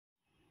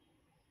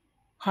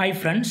Hi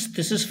friends,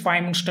 this is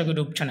 5 Minutes Tech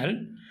YouTube channel.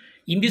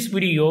 In this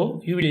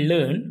video, you will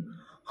learn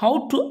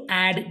how to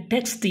add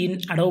text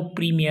in Adobe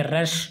Premiere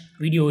Rush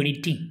video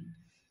editing.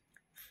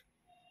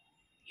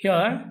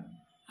 Here,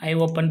 I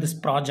open this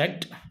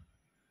project.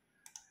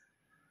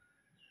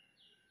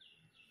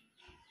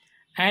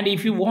 And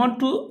if you want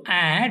to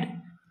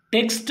add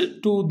text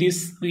to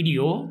this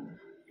video,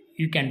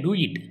 you can do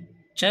it.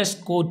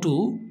 Just go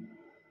to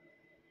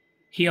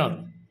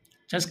here.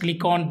 Just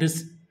click on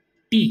this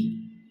T.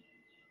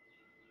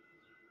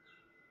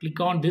 Click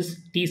on this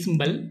T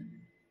symbol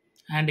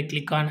and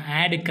click on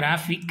add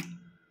graphic,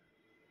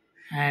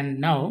 and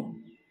now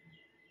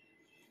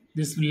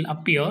this will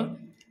appear.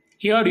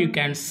 Here you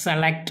can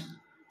select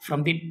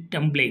from the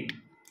template.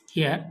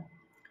 Here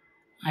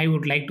I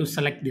would like to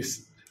select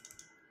this.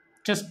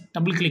 Just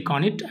double click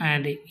on it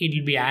and it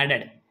will be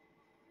added.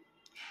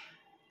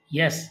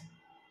 Yes,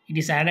 it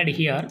is added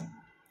here,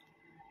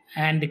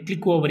 and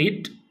click over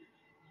it.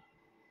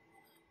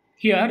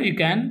 Here you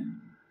can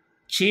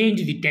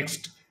change the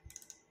text.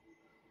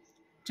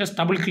 Just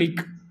double click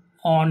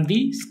on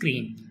the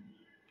screen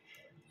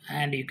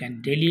and you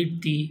can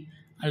delete the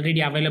already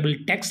available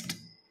text.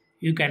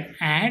 You can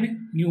add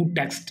new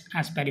text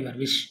as per your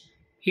wish.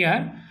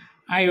 Here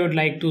I would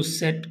like to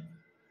set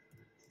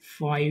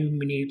 5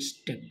 minutes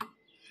tech.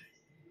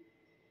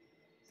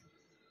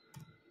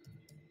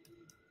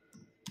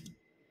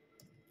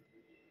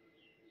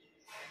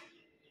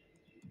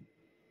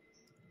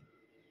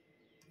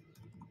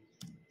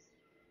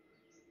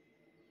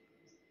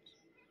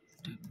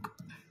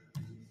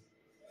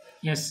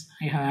 Yes,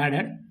 I have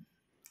added.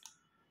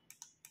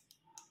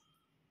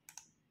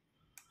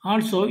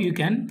 Also you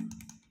can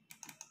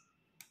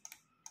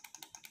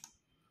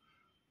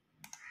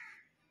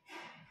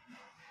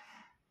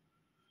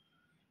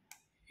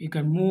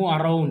move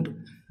around.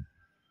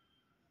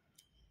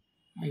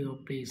 I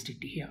have placed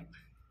it here.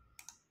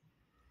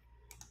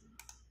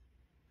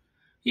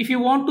 If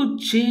you want to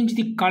change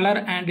the color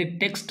and the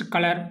text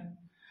color,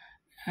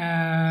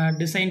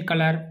 design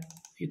color,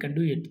 you can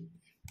do it.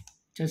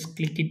 Just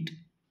click it,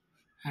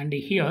 and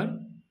here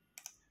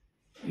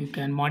you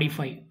can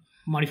modify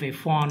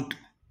font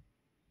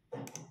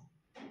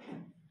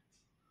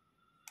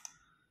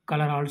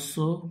color.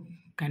 Also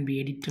can be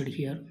edited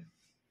here.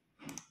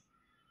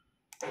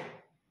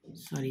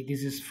 Sorry,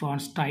 this is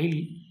font style.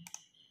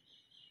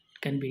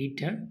 It can be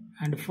edited,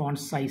 and font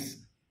size.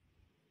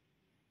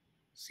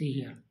 See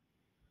here.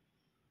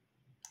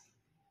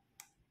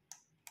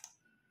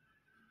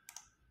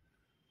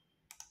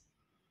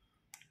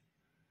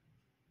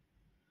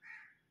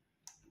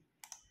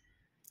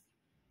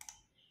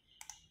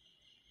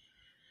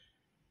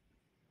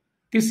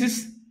 This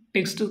is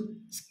text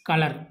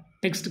color.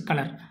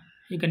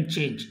 You can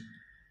change.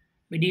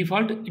 By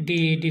default,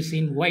 it is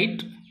in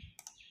white.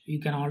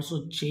 You can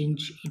also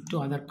change it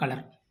to other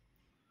color.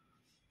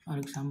 For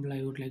example,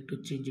 I would like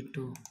to change it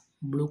to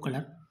blue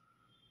color.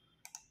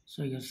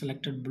 So you have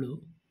selected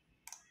blue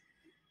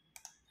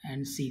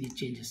and see the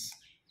changes.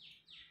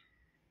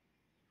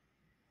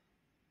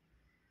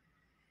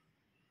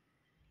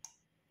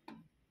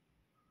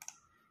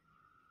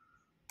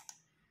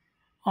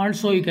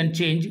 Also you can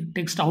change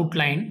text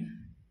outline.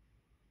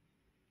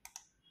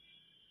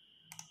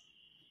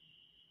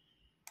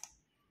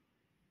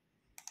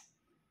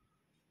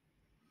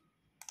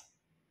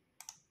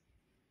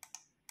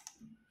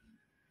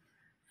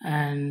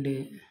 And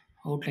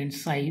outline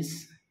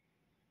size.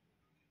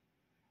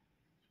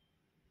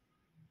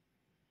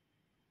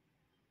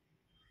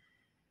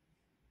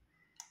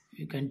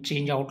 You can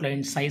change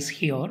outline size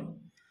here.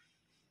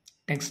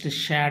 Text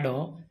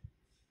shadow.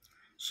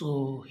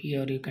 So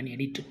here you can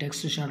edit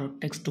text shadow,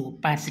 text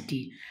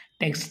opacity,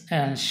 text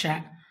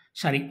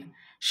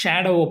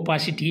shadow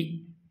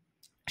opacity,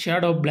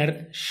 shadow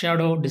blur,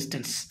 shadow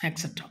distance,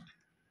 etc.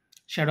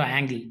 Shadow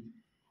angle.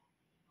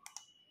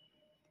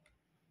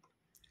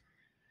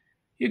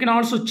 You can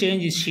also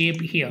change the shape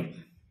here.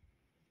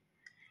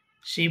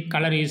 Shape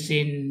color is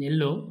in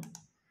yellow.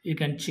 You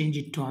can change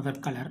it to other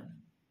color.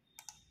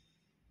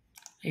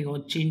 I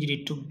go change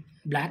it to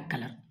black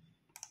color.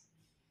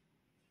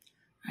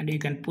 And you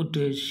can put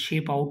a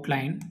shape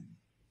outline.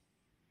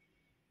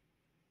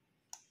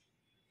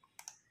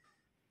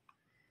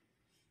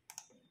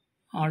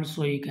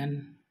 Also you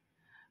can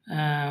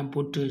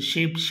put a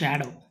shape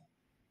shadow.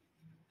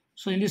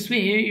 So in this way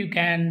you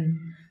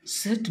can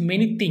set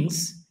many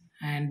things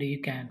and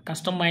you can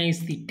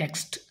customize the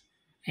text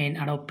in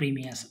Adobe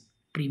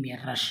Premiere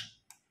Rush.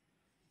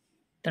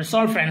 That's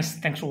all friends.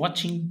 Thanks for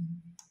watching.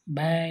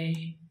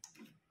 Bye.